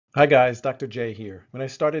Hi guys, Dr. J here. When I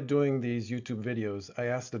started doing these YouTube videos, I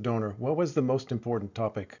asked the donor what was the most important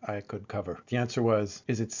topic I could cover. The answer was,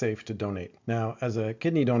 is it safe to donate? Now, as a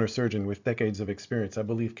kidney donor surgeon with decades of experience, I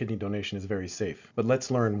believe kidney donation is very safe. But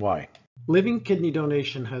let's learn why. Living kidney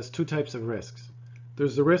donation has two types of risks.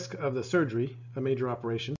 There's the risk of the surgery, a major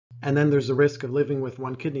operation, and then there's the risk of living with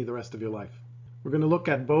one kidney the rest of your life. We're going to look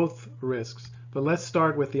at both risks, but let's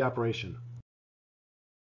start with the operation.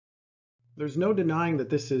 There's no denying that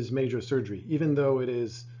this is major surgery. Even though it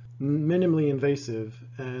is minimally invasive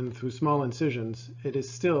and through small incisions, it is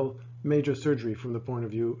still major surgery from the point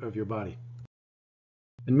of view of your body.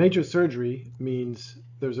 And major surgery means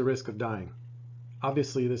there's a risk of dying.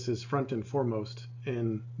 Obviously, this is front and foremost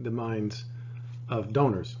in the minds of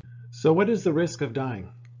donors. So what is the risk of dying?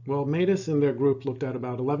 Well, Matus and their group looked at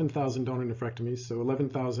about 11,000 donor nephrectomies, so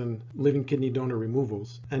 11,000 living kidney donor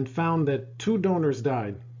removals, and found that 2 donors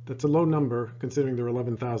died. That's a low number considering there are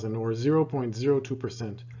 11,000, or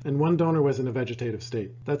 0.02%, and 1 donor was in a vegetative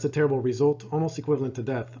state. That's a terrible result, almost equivalent to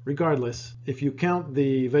death. Regardless, if you count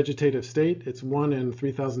the vegetative state, it's 1 in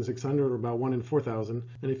 3,600 or about 1 in 4,000,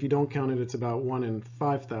 and if you don't count it, it's about 1 in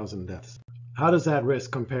 5,000 deaths. How does that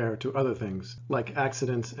risk compare to other things, like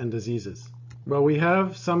accidents and diseases? Well, we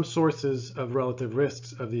have some sources of relative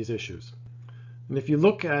risks of these issues. And if you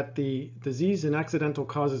look at the disease and accidental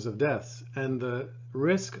causes of deaths and the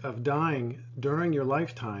risk of dying during your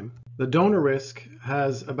lifetime, the donor risk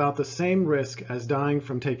has about the same risk as dying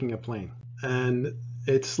from taking a plane. And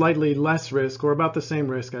it's slightly less risk or about the same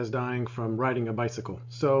risk as dying from riding a bicycle.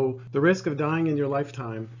 So the risk of dying in your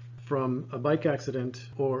lifetime from a bike accident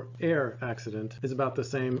or air accident is about the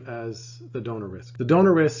same as the donor risk. The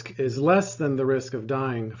donor risk is less than the risk of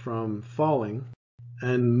dying from falling,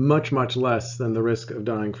 and much, much less than the risk of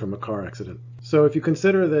dying from a car accident. So if you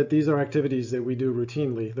consider that these are activities that we do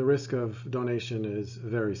routinely, the risk of donation is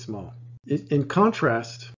very small. In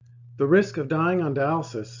contrast, the risk of dying on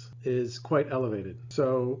dialysis is quite elevated.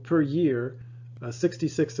 So per year, a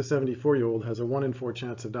 66 to 74-year-old has a 1 in 4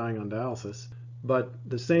 chance of dying on dialysis, but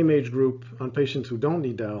the same age group on patients who don't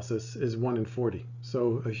need dialysis is 1 in 40.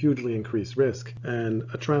 So a hugely increased risk, and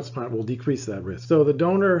a transplant will decrease that risk. So the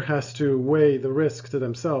donor has to weigh the risk to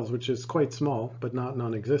themselves, which is quite small, but not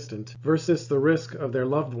non-existent, versus the risk of their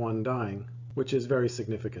loved one dying, which is very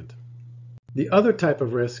significant. The other type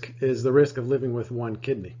of risk is the risk of living with one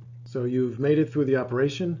kidney. So you've made it through the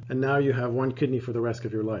operation, and now you have one kidney for the rest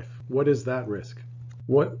of your life. What is that risk?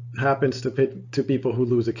 What happens to people who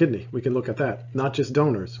lose a kidney? We can look at that, not just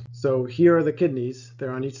donors. So here are the kidneys.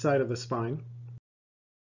 They're on each side of the spine,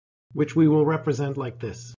 which we will represent like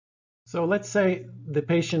this. So let's say the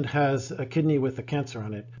patient has a kidney with a cancer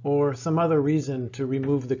on it, or some other reason to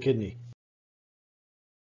remove the kidney.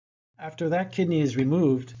 After that kidney is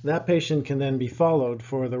removed, that patient can then be followed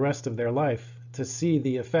for the rest of their life to see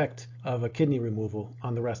the effect of a kidney removal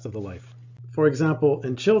on the rest of the life. For example,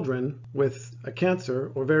 in children with a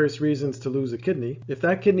cancer or various reasons to lose a kidney, if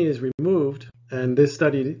that kidney is removed, and this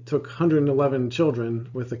study took 111 children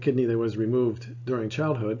with a kidney that was removed during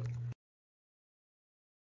childhood,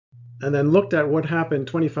 and then looked at what happened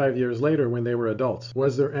 25 years later when they were adults.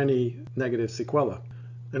 Was there any negative sequela?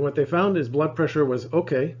 And what they found is blood pressure was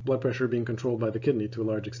okay, blood pressure being controlled by the kidney to a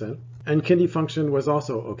large extent, and kidney function was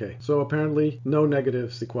also okay. So apparently no negative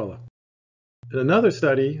sequela. In another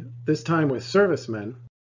study, this time with servicemen,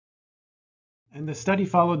 and the study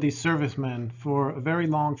followed these servicemen for a very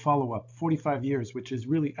long follow-up, 45 years, which is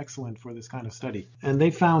really excellent for this kind of study. And they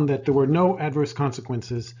found that there were no adverse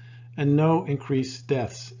consequences and no increased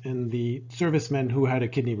deaths in the servicemen who had a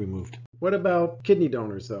kidney removed. What about kidney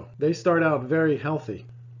donors, though? They start out very healthy.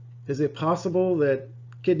 Is it possible that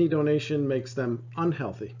kidney donation makes them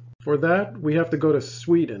unhealthy? For that, we have to go to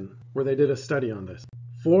Sweden, where they did a study on this.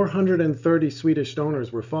 430 Swedish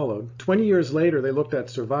donors were followed. 20 years later, they looked at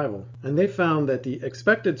survival, and they found that the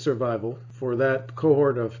expected survival for that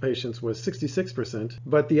cohort of patients was 66%,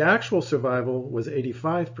 but the actual survival was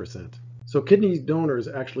 85%. So kidney donors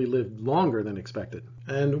actually lived longer than expected.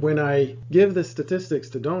 And when I give the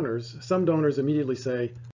statistics to donors, some donors immediately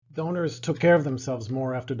say, donors took care of themselves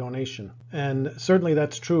more after donation. And certainly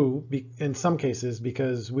that's true in some cases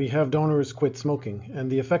because we have donors quit smoking,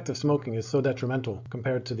 and the effect of smoking is so detrimental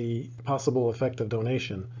compared to the possible effect of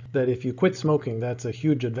donation that if you quit smoking, that's a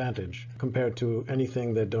huge advantage compared to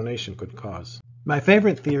anything that donation could cause. My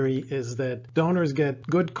favorite theory is that donors get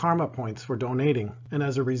good karma points for donating, and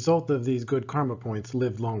as a result of these good karma points,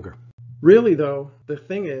 live longer. Really, though, the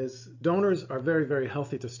thing is, donors are very, very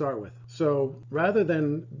healthy to start with. So rather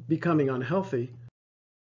than becoming unhealthy,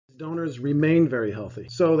 Donors remain very healthy.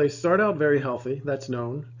 So they start out very healthy, that's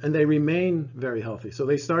known, and they remain very healthy. So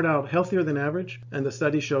they start out healthier than average, and the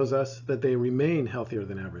study shows us that they remain healthier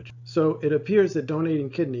than average. So it appears that donating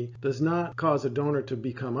kidney does not cause a donor to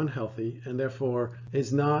become unhealthy, and therefore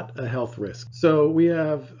is not a health risk. So we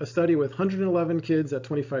have a study with 111 kids at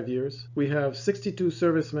 25 years, we have 62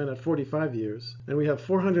 servicemen at 45 years, and we have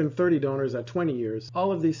 430 donors at 20 years.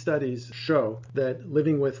 All of these studies show that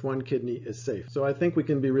living with one kidney is safe. So I think we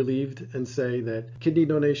can be relieved and say that kidney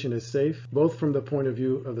donation is safe, both from the point of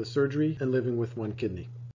view of the surgery and living with one kidney.